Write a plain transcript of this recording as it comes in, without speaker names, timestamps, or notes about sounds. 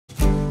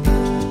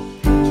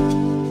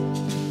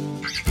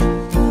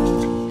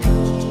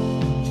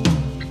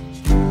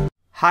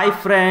Hi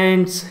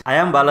friends, I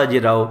am Balaji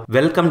Rao.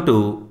 Welcome to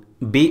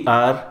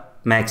BR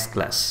Max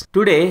class.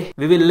 Today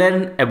we will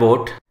learn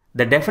about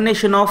the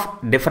definition of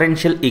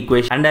differential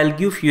equation and I'll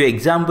give few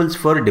examples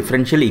for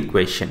differential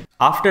equation.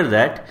 After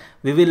that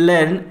we will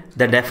learn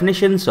the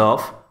definitions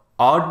of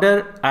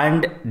order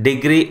and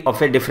degree of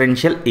a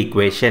differential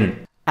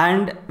equation.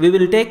 And we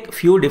will take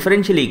few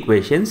differential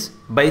equations.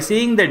 By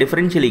seeing the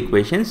differential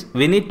equations,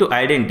 we need to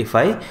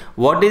identify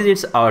what is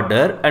its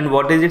order and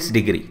what is its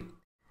degree.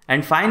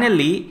 And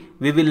finally,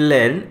 we will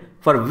learn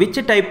for which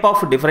type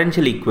of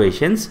differential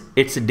equations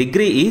its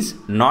degree is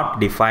not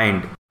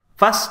defined.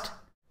 First,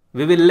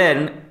 we will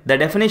learn the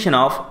definition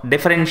of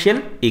differential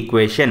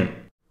equation.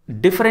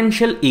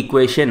 Differential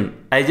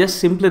equation, I just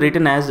simply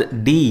written as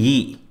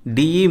DE.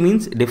 DE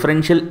means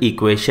differential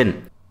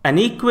equation. An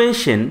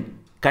equation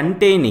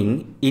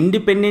containing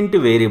independent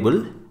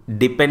variable,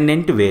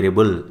 dependent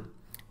variable.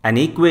 An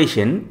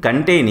equation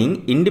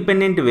containing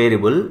independent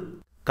variable,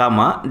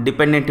 comma,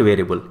 dependent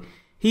variable.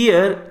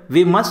 Here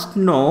we must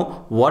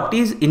know what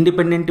is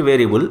independent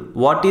variable,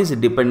 what is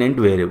dependent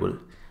variable.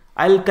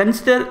 I'll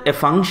consider a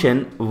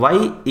function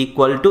y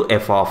equal to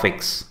f of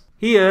x.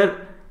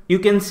 Here you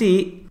can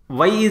see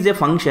y is a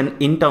function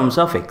in terms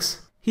of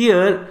x.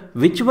 Here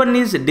which one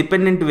is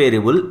dependent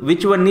variable,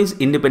 which one is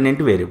independent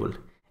variable?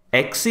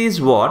 X is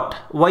what,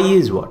 y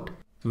is what?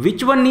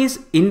 Which one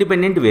is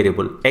independent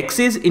variable? X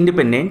is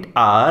independent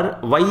or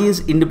y is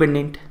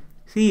independent?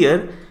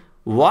 Here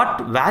what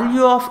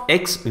value of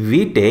x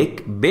we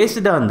take,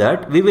 based on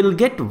that we will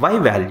get y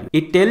value.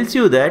 It tells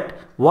you that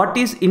what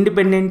is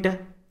independent?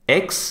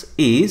 X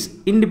is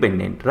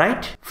independent,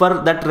 right? For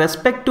that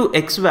respect to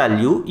x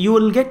value you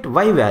will get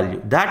y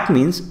value. That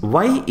means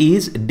y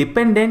is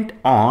dependent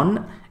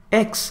on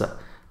x.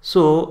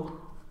 So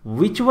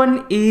which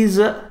one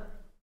is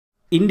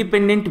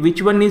independent,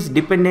 which one is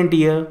dependent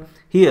here?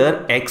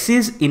 Here x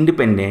is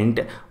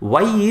independent,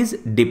 y is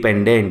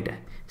dependent.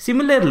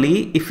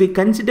 Similarly, if we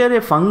consider a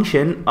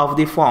function of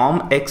the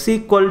form x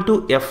equal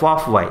to f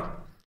of y,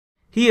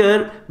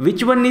 here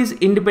which one is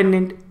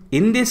independent?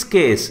 In this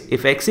case,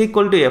 if x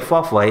equal to f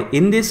of y,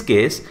 in this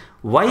case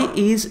y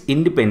is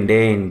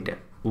independent.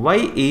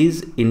 Y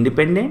is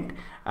independent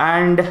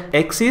and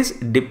x is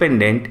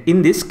dependent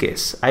in this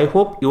case. I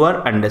hope you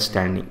are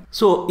understanding.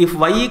 So if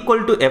y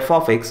equal to f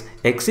of x,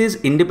 x is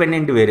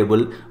independent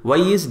variable, y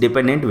is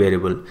dependent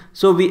variable.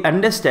 So we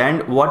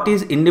understand what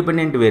is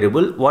independent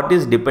variable, what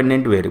is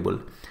dependent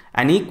variable.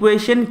 An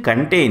equation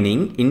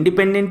containing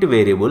independent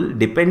variable,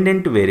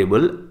 dependent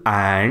variable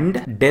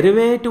and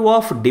derivative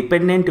of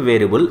dependent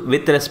variable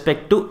with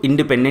respect to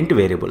independent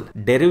variable.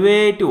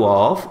 Derivative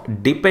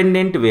of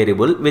dependent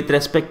variable with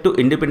respect to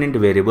independent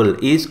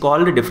variable is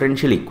called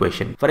differential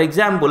equation. For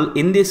example,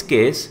 in this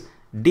case,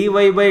 dy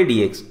by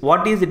dx.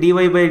 What is dy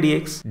by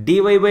dx? Dy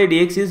by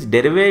dx is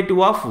derivative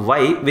of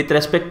y with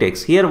respect to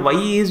x. Here y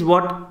is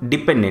what?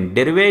 Dependent.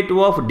 Derivative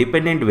of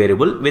dependent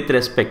variable with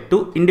respect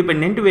to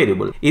independent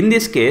variable. In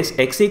this case,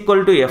 x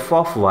equal to f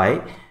of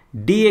y,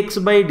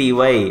 dx by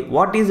dy.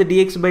 What is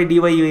dx by dy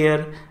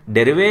here?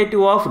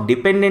 Derivative of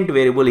dependent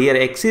variable. Here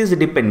x is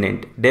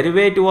dependent.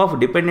 Derivative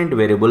of dependent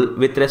variable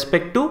with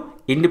respect to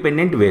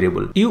independent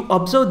variable. You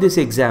observe this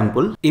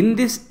example. In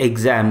this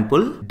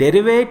example,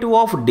 derivative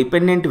of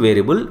dependent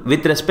variable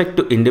with respect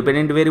to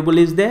independent variable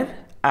is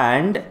there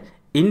and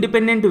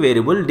independent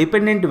variable,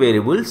 dependent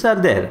variables are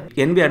there.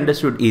 Can be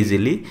understood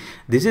easily.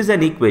 This is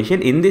an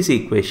equation. In this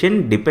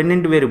equation,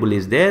 dependent variable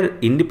is there,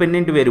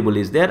 independent variable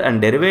is there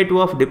and derivative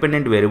of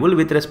dependent variable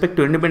with respect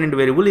to independent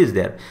variable is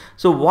there.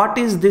 So what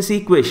is this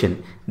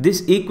equation?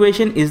 This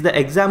equation is the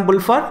example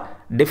for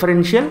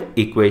differential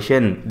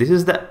equation. This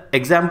is the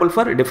example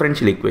for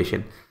differential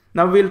equation.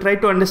 Now we will try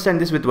to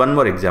understand this with one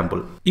more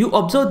example. You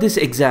observe this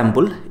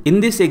example. In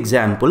this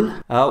example,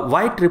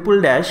 y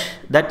triple dash,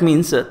 that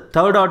means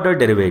third order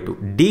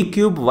derivative, d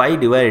cube y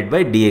divided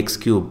by dx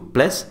cube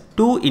plus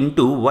 2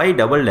 into y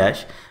double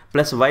dash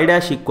plus y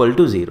dash equal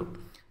to 0.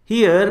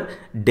 Here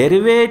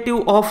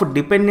derivative of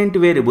dependent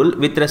variable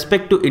with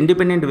respect to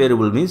independent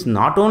variable means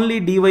not only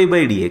dy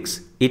by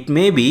dx, it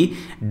may be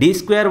d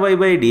square y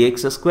by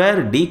dx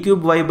square, d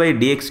cube y by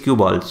dx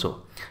cube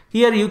also.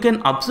 Here you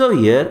can observe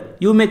here,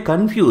 you may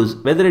confuse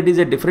whether it is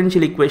a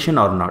differential equation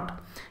or not.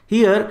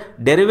 Here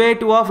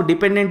derivative of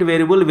dependent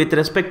variable with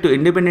respect to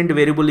independent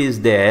variable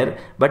is there,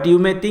 but you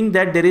may think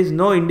that there is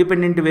no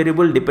independent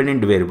variable,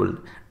 dependent variable.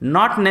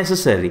 Not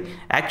necessary.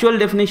 Actual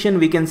definition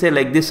we can say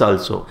like this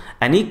also.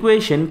 An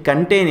equation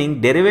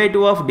containing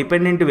derivative of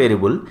dependent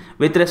variable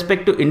with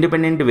respect to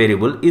independent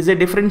variable is a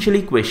differential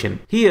equation.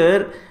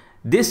 Here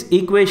this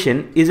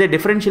equation is a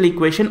differential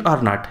equation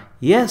or not?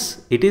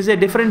 Yes, it is a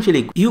differential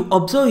equation. You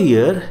observe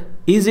here,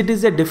 is it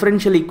is a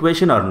differential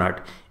equation or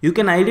not? You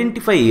can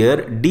identify here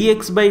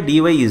dx by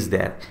dy is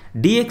there.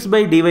 Dx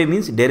by dy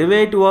means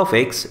derivative of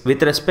x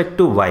with respect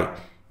to y.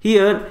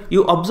 Here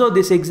you observe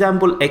this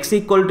example x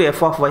equal to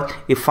f of y.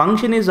 If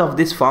function is of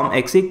this form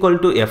x equal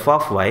to f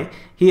of y,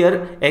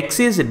 here x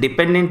is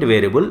dependent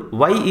variable,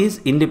 y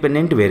is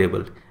independent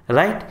variable,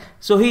 right?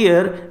 So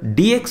here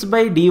dx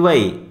by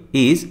dy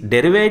is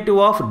derivative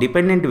of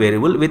dependent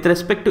variable with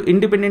respect to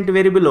independent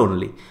variable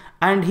only.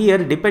 And here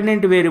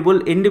dependent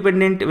variable,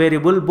 independent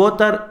variable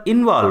both are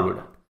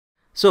involved.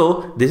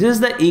 So this is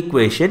the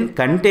equation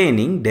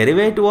containing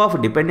derivative of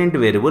dependent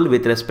variable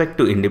with respect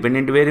to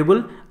independent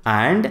variable,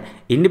 and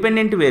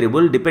independent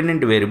variable,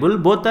 dependent variable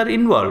both are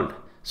involved.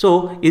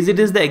 So is it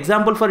the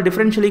example for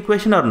differential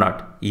equation or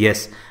not?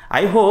 Yes.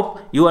 I hope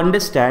you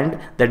understand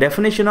the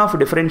definition of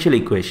differential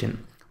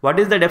equation. What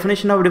is the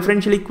definition of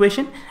differential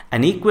equation?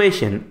 An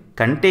equation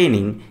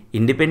containing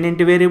independent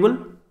variable,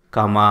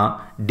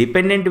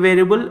 dependent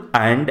variable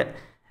and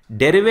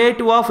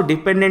derivative of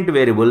dependent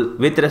variable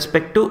with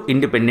respect to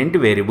independent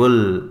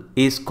variable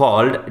is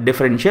called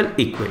differential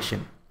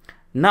equation.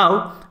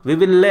 Now we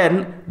will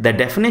learn the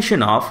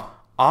definition of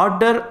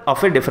order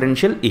of a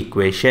differential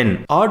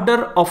equation.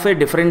 Order of a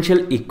differential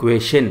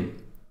equation.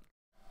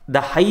 The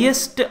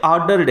highest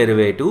order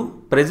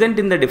derivative present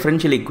in the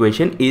differential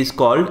equation is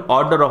called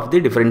order of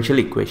the differential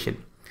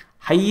equation.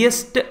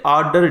 Highest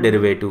order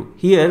derivative.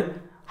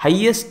 Here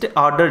highest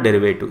order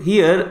derivative.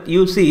 Here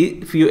you see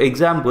few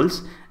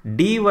examples.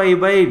 dy by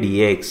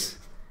dx.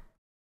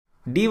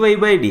 dy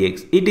by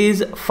dx. It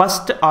is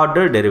first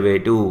order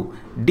derivative.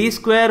 d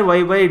square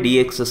y by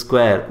dx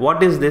square.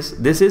 What is this?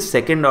 This is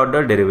second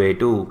order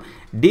derivative.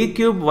 d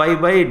cube y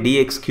by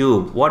dx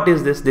cube. What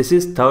is this? This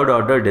is third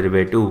order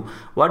derivative.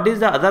 What is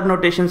the other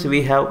notations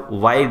we have?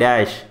 Y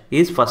dash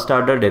is first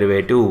order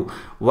derivative.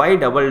 Y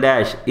double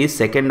dash is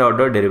second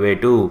order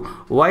derivative.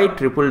 Y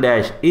triple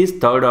dash is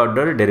third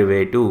order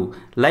derivative.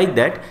 Like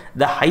that,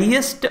 the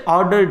highest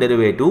order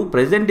derivative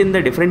present in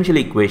the differential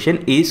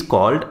equation is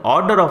called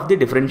order of the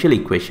differential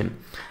equation.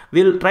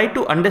 We'll try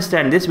to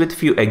understand this with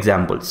few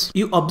examples.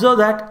 You observe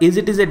that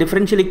it is a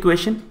differential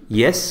equation?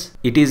 Yes,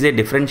 it is a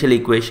differential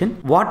equation.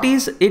 What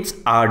is its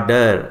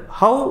order?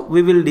 How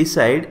we will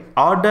decide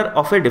order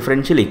of a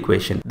differential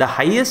equation? The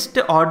highest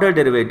order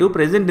derivative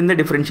present in the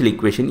differential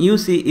equation. You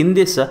see in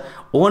this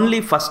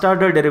only first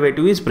order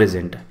derivative is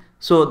present.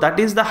 So that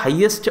is the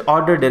highest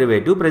order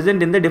derivative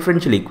present in the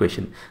differential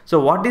equation.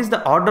 So what is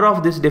the order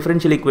of this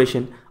differential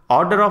equation?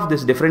 Order of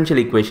this differential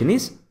equation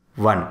is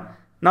 1.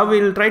 Now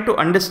we will try to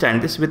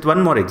understand this with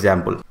one more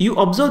example. You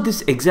observe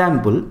this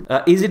example.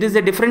 Is it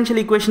a differential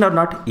equation or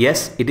not?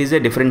 Yes, it is a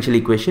differential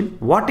equation.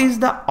 What is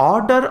the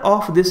order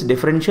of this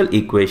differential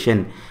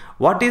equation?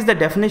 What is the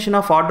definition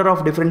of order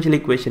of differential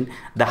equation?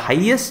 The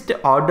highest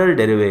order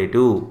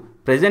derivative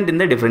present in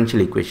the differential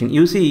equation.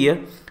 You see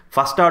here,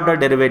 first order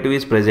derivative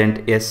is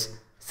present. Yes.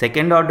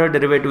 Second order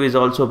derivative is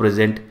also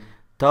present.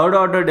 Third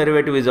order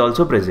derivative is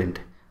also present.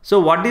 So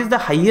what is the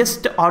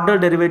highest order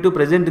derivative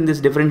present in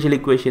this differential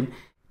equation?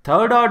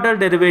 Third order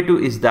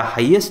derivative is the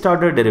highest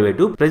order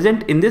derivative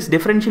present in this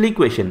differential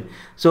equation.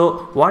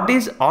 So what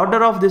is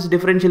order of this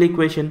differential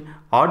equation?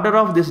 Order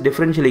of this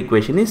differential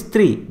equation is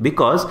 3,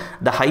 because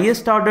the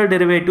highest order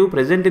derivative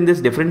present in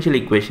this differential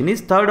equation is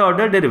third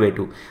order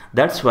derivative.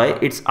 That's why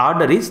its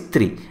order is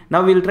 3.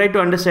 Now we will try to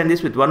understand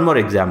this with one more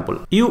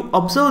example. You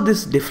observe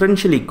this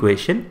differential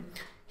equation.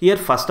 Here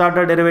first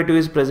order derivative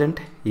is present.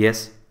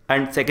 Yes.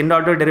 And second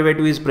order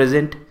derivative is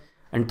present.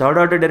 And third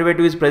order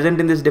derivative is present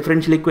in this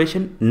differential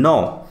equation?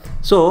 No.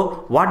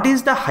 So what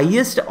is the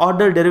highest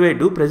order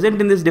derivative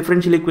present in this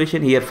differential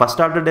equation? Here first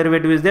order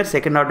derivative is there,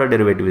 second order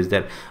derivative is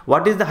there.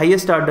 What is the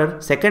highest order?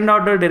 Second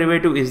order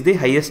derivative is the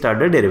highest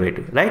order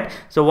derivative, right?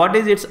 So what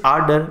is its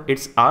order?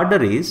 Its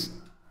order is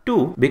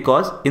 2,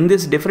 because in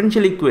this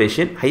differential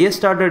equation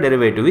highest order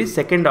derivative is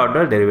second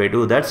order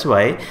derivative. That's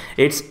why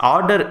its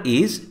order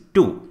is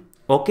 2.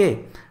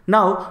 Okay.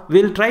 Now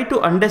we'll try to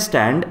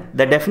understand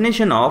the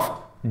definition of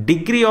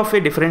degree of a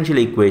differential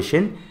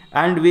equation,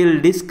 and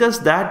we'll discuss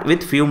that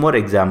with few more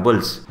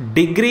examples.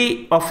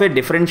 Degree of a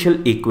differential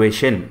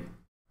equation.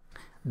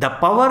 The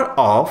power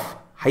of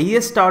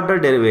highest order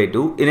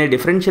derivative in a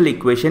differential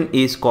equation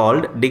is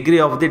called degree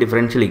of the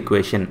differential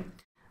equation.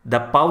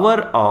 The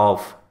power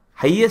of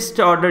highest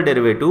order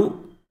derivative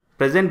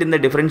present in the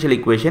differential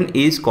equation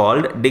is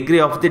called degree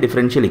of the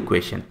differential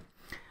equation.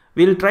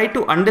 We'll try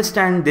to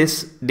understand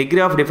this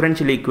degree of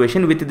differential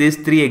equation with these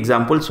 3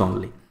 examples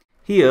only.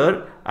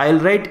 Here I'll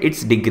write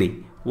its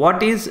degree.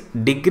 What is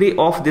degree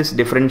of this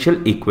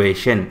differential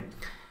equation?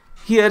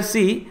 Here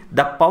see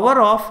the power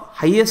of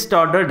highest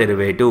order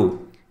derivative.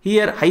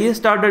 Here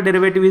highest order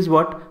derivative is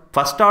what?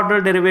 First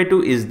order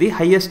derivative is the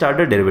highest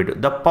order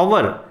derivative. The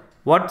power,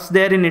 what's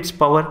there in its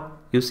power?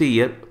 You see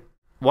here,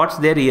 what's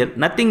there here?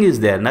 Nothing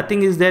is there.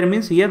 Nothing is there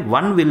means here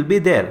 1 will be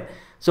there.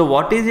 So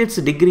what is its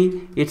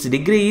degree? Its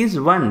degree is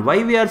 1.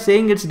 Why we are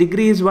saying its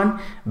degree is 1?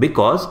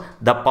 Because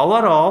the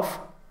power of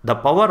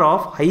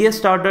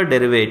highest order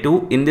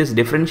derivative in this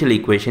differential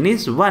equation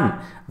is 1.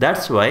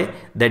 That's why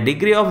the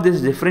degree of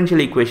this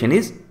differential equation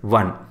is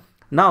 1.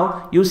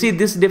 Now you see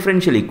this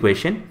differential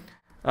equation.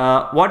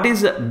 What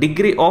is the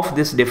degree of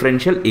this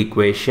differential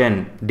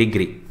equation?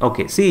 Degree.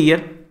 Okay, see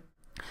here.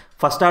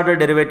 First order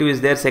derivative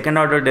is there, second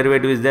order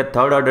derivative is there,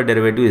 third order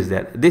derivative is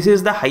there. This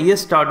is the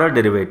highest order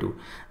derivative.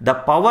 The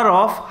power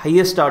of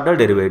highest order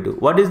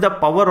derivative. What is the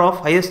power of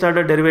highest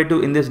order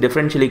derivative in this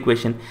differential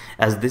equation?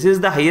 As this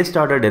is the highest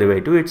order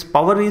derivative, its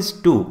power is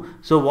 2.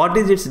 So what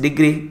is its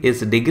degree? Its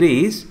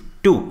degree is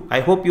 2.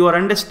 I hope you are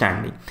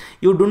understanding.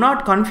 You do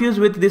not confuse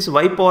with this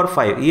y power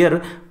 5.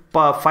 Here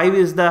 5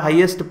 is the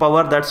highest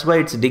power, that's why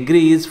its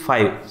degree is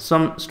 5.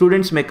 Some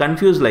students may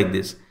confuse like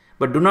this.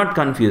 But do not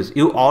confuse.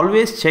 You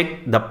always check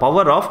the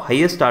power of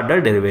highest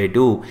order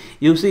derivative.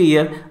 You see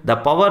here the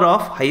power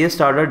of highest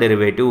order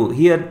derivative.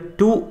 Here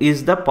 2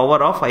 is the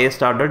power of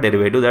highest order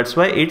derivative. That's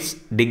why its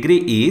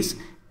degree is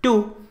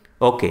 2.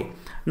 Okay.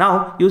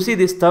 Now you see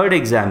this third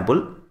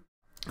example.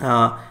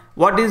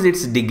 What is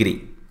its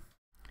degree?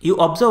 You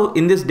observe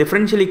in this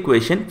differential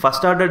equation,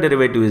 first order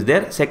derivative is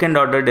there, second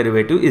order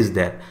derivative is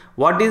there.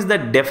 What is the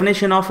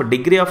definition of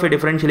degree of a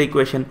differential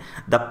equation?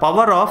 The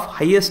power of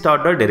highest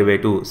order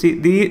derivative. See,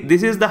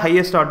 this is the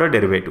highest order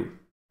derivative.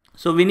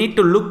 So we need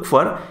to look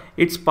for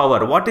its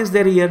power. What is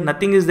there here?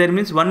 Nothing is there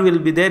means 1 will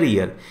be there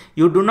here.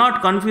 You do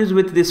not confuse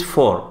with this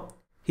 4.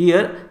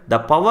 Here the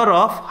power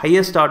of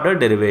highest order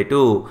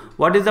derivative.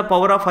 What is the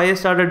power of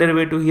highest order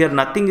derivative? Here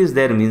nothing is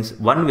there means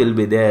 1 will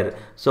be there.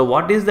 So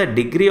what is the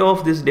degree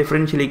of this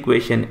differential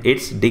equation?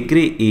 Its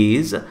degree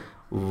is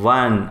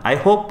 1. I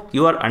hope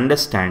you are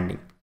understanding.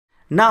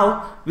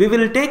 Now we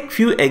will take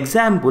few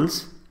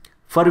examples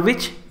for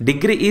which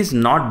degree is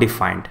not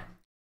defined.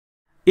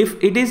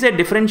 If it is a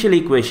differential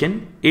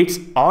equation, its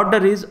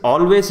order is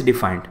always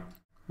defined.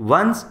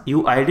 Once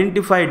you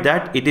identified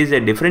that it is a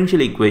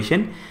differential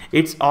equation,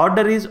 its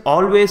order is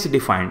always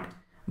defined.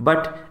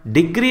 But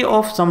degree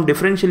of some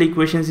differential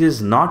equations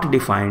is not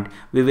defined.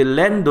 We will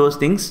learn those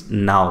things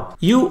now.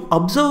 You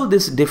observe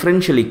this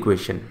differential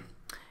equation.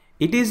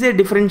 It is a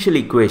differential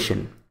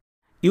equation.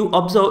 You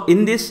observe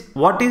in this,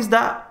 what is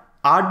the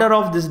order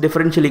of this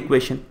differential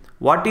equation?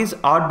 What is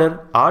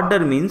order?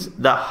 Order means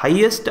the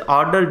highest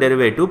order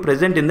derivative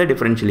present in the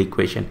differential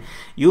equation.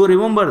 You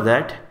remember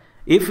that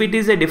if it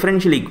is a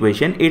differential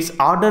equation, its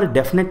order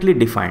definitely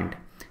defined.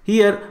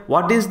 Here,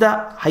 what is the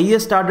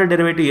highest order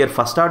derivative? Here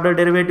first order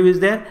derivative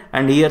is there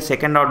and here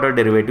second order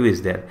derivative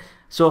is there.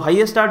 So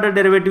highest order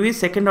derivative is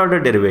second order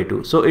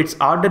derivative. So its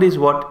order is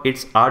what?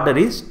 Its order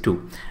is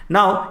 2.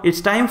 Now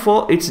it's time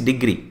for its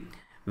degree.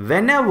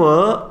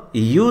 Whenever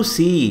you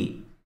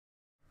see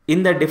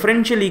in the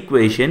differential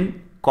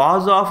equation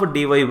cos of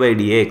dy by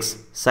dx,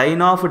 sin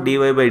of dy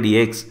by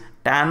dx,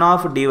 tan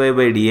of dy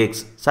by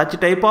dx, such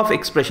type of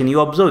expression, you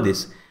observe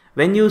this.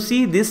 When you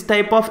see this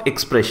type of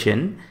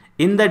expression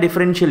in the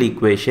differential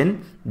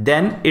equation,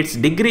 then its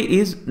degree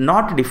is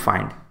not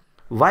defined.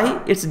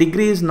 Why its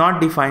degree is not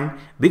defined?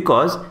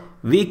 Because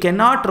we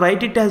cannot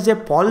write it as a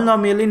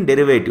polynomial in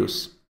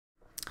derivatives.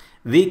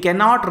 We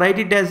cannot write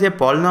it as a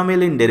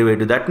polynomial in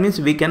derivative. That means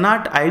we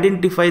cannot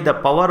identify the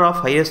power of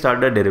highest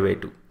order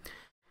derivative.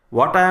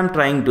 What I am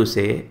trying to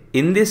say,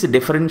 in this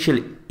differential,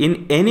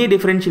 in any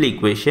differential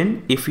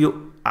equation, if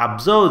you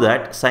observe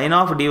that sin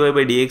of dy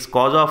by dx,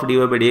 cos of dy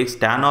by dx,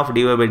 tan of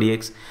dy by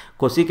dx,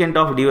 cosecant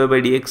of dy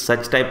by dx,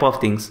 such type of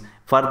things,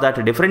 for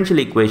that differential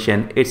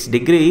equation, its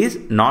degree is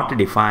not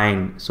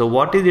defined. So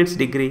what is its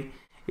degree?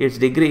 Its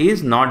degree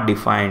is not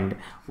defined.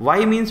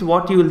 Why means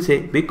what you will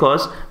say?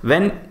 Because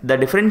when the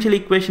differential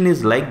equation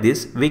is like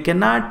this, we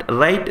cannot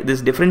write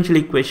this differential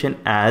equation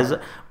as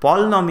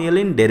polynomial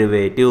in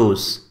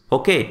derivatives.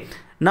 Okay,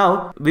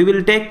 now we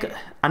will take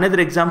another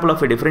example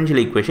of a differential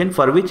equation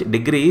for which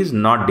degree is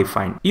not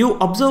defined. You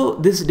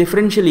observe this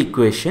differential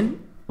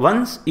equation.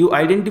 Once you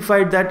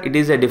identified that it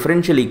is a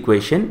differential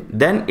equation,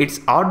 then its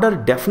order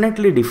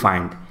definitely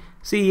defined.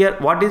 See here,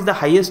 what is the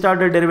highest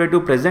order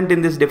derivative present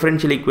in this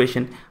differential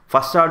equation?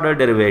 First order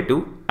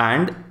derivative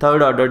and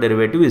third order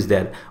derivative is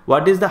there.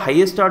 What is the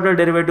highest order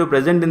derivative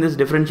present in this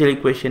differential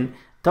equation?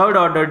 Third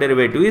order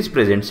derivative is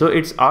present. So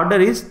its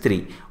order is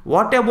 3.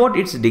 What about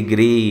its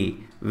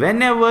degree?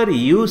 Whenever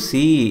you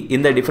see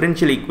in the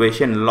differential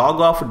equation log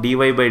of dy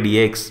by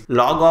dx,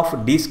 log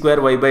of d square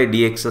y by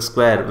dx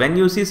square, when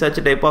you see such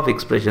type of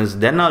expressions,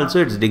 then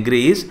also its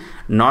degree is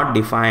not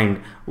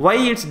defined. Why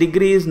its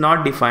degree is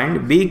not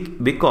defined?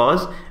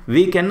 Because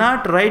we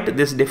cannot write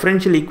this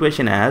differential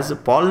equation as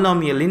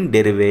polynomial in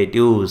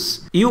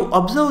derivatives. You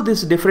observe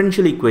this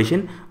differential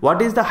equation. What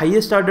is the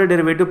highest order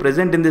derivative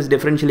present in this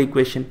differential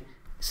equation?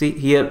 See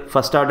here,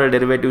 first order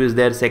derivative is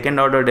there, second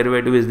order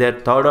derivative is there,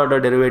 third order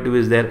derivative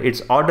is there.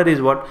 Its order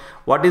is what?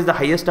 What is the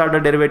highest order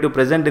derivative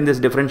present in this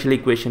differential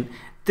equation?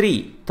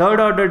 3. Third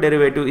order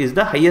derivative is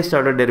the highest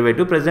order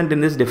derivative present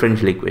in this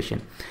differential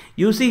equation.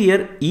 You see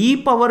here, e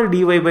power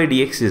dy by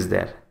dx is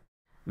there.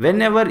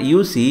 Whenever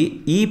you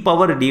see e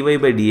power dy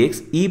by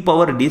dx, e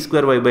power d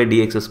square y by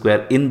dx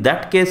square, in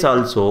that case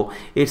also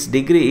its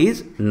degree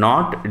is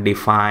not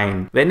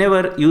defined.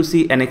 Whenever you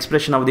see an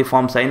expression of the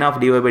form sin of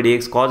dy by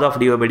dx, cos of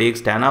dy by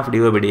dx, tan of dy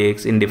by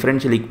dx in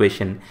differential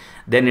equation,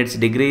 then its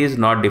degree is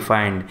not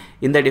defined.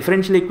 In the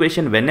differential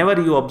equation,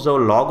 whenever you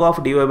observe log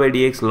of dy by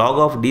dx, log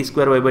of d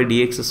square y by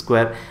dx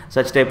square,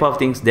 such type of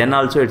things, then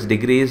also its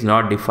degree is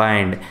not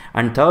defined.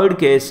 And third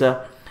case,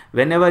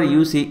 whenever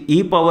you see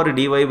e power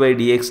dy by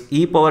dx,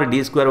 e power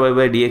d square y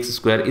by dx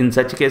square, in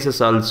such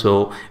cases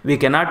also we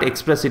cannot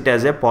express it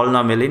as a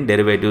polynomial in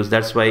derivatives.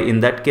 That's why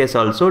in that case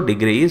also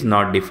degree is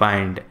not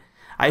defined.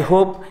 I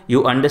hope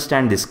you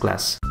understand this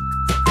class.